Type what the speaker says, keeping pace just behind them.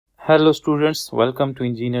Hello students, welcome to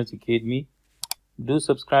Engineers Academy. Do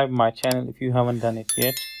subscribe my channel if you haven't done it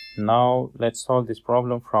yet. Now let's solve this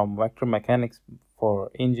problem from Vector Mechanics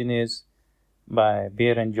for Engineers by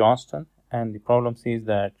Beer and Johnston. And the problem says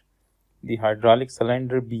that the hydraulic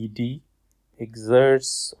cylinder BD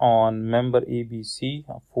exerts on member ABC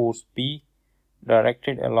a force P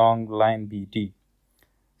directed along line BD.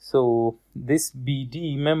 So this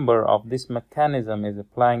BD member of this mechanism is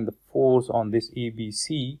applying the force on this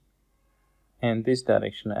ABC in this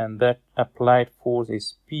direction, and that applied force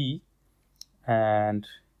is P, and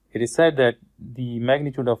it is said that the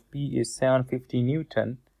magnitude of P is 750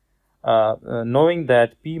 Newton. Knowing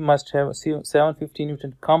that P must have 750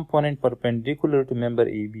 Newton component perpendicular to member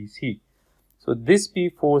ABC. So this P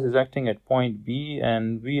force is acting at point B,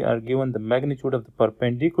 and we are given the magnitude of the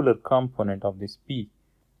perpendicular component of this P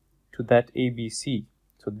to that ABC.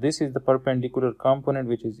 So this is the perpendicular component,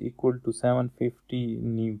 which is equal to 750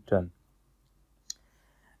 Newton.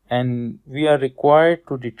 And we are required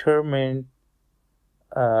to determine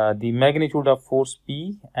the magnitude of force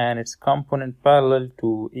P and its component parallel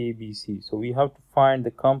to ABC. So we have to find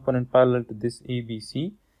the component parallel to this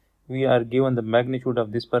ABC. We are given the magnitude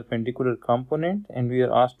of this perpendicular component, and we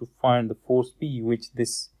are asked to find the force P which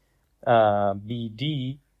this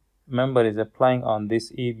BD member is applying on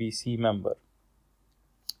this ABC member.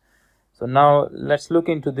 So now let's look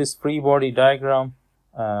into this free body diagram.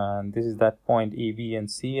 And this is that point A, B,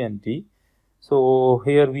 and C and D. So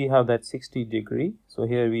here we have that 60 degree. So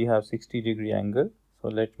here we have 60 degree angle. So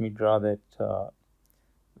let me draw that.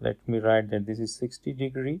 Let me write that this is 60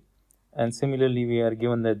 degree. And similarly, we are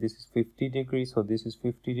given that this is 50 degree. So this is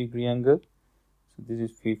 50 degree angle. So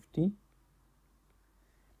this is 50.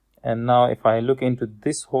 And now if I look into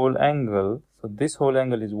this whole angle, so this whole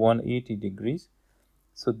angle is 180 degrees.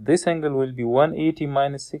 So this angle will be 180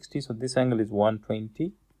 minus 60, so this angle is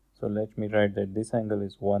 120. So let me write that this angle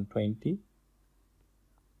is 120.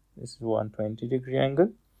 This is 120 degree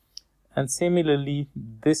angle. And similarly,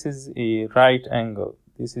 this is a right angle.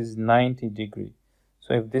 This is 90 degree.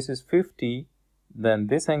 So if this is 50, then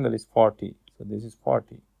this angle is 40. So this is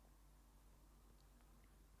 40.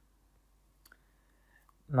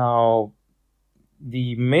 Now,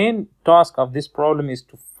 the main task of this problem is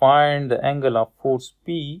to find the angle of force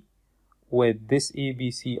P with this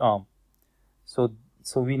ABC arm. So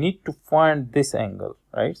we need to find this angle,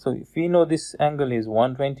 right? So if we know this angle is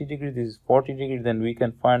 120 degrees, this is 40 degrees, then we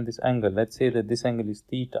can find this angle. Let's say that this angle is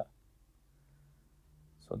theta.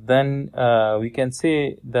 So then we can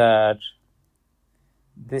say that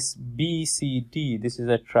this BCD, this is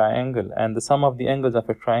a triangle, and the sum of the angles of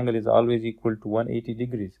a triangle is always equal to 180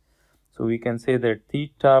 degrees. So we can say that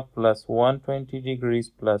theta plus 120 degrees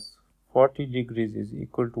plus 40 degrees is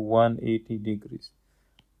equal to 180 degrees.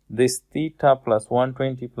 This theta plus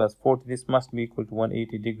 120 plus 40, this must be equal to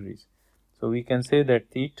 180 degrees. So we can say that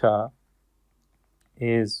theta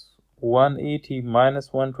is 180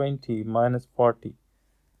 minus 120 minus 40.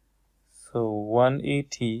 So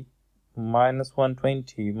 180 minus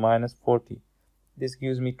 120 minus 40. This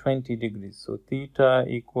gives me 20 degrees. So theta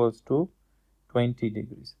equals to 20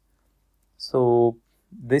 degrees. So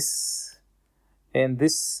this in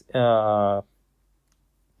this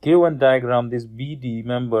given diagram, this BD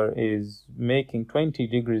member is making 20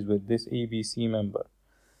 degrees with this ABC member.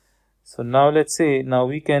 So now let's say now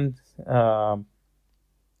we can draw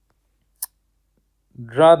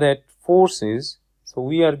that forces. So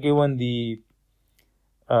we are given the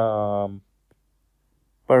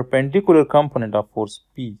perpendicular component of force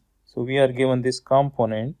P. So we are given this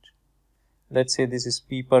component. Let's say this is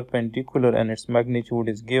P perpendicular and its magnitude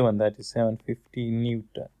is given, that is 750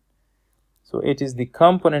 Newton. So it is the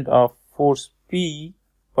component of force P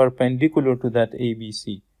perpendicular to that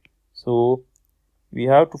ABC. So we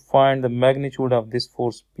have to find the magnitude of this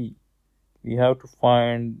force P. We have to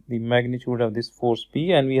find the magnitude of this force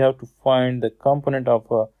P, and we have to find the component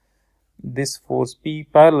of this force P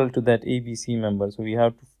parallel to that ABC member. So we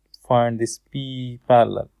have to find this P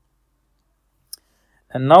parallel.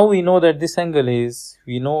 And now we know that this angle is,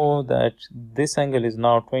 now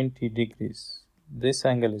 20 degrees. This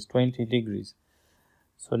angle is 20 degrees.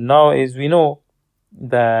 So now as we know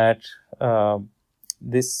that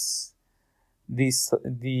these are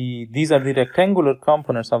the rectangular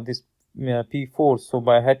components of this P force. So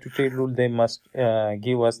by head to tail rule, they must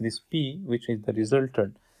give us this P, which is the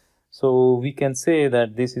resultant. So we can say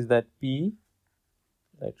that this is that P.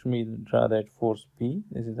 Let me draw that force P.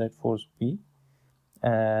 This is that force P.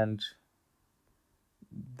 And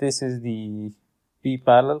this is the P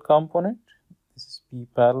parallel component. This is P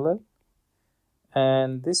parallel,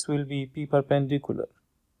 and this will be P perpendicular.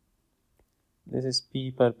 This is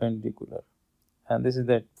P perpendicular, and this is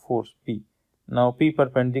that force P. Now P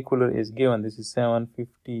perpendicular is given. This is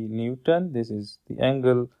 750 Newton. This is the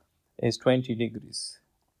angle is 20 degrees.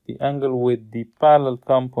 The angle with the parallel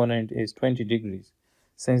component is 20 degrees,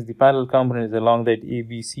 since the parallel component is along that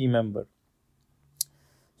ABC member.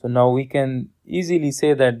 So now we can easily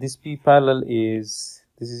say that this P parallel is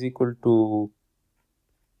equal to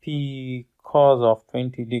P cos of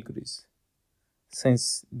 20 degrees,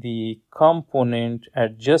 since the component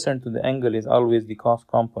adjacent to the angle is always the cos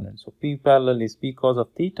component. So P parallel is P cos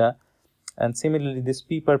of theta, and similarly this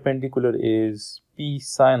P perpendicular is P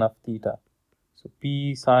sine of theta. So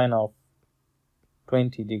P sine of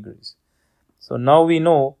 20 degrees. So now we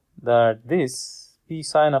know that this P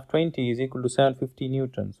sine of 20 is equal to 750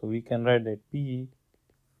 Newton. So we can write that P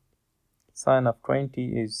sine of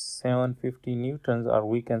 20 is 750 Newtons, or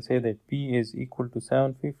we can say that P is equal to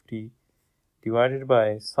 750 divided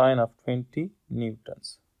by sine of 20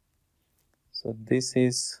 Newtons. So this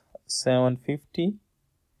is 750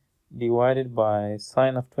 divided by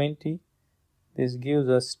sine of 20. This gives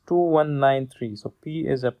us 2193. So P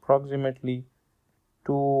is approximately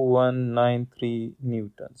 2193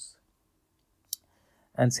 Newtons.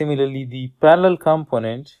 And similarly, the parallel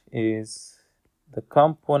component is the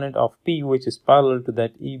component of P which is parallel to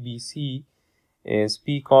that ABC is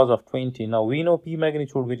P cos of 20. Now we know P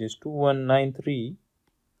magnitude, which is 2193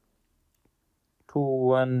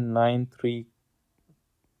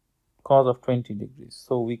 cos of 20 degrees.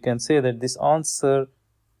 So we can say that this answer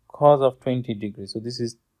cos of 20 degrees. So this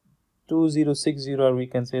is 2060, or we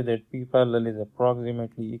can say that P parallel is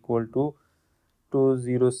approximately equal to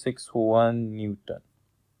 2061 Newton.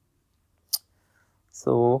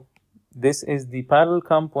 So this is the parallel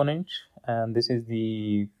component, and this is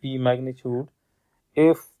the P magnitude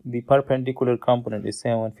if the perpendicular component is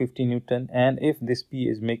 750 Newton, and if this P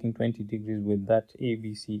is making 20 degrees with that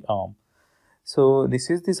ABC arm. So this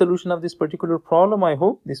is the solution of this particular problem. I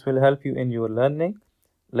hope this will help you in your learning.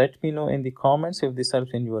 Let me know in the comments if this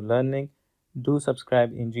helps in your learning. Do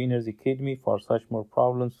subscribe Engineers Academy for such more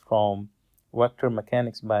problems from vector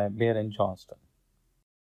mechanics by Beer and Johnston.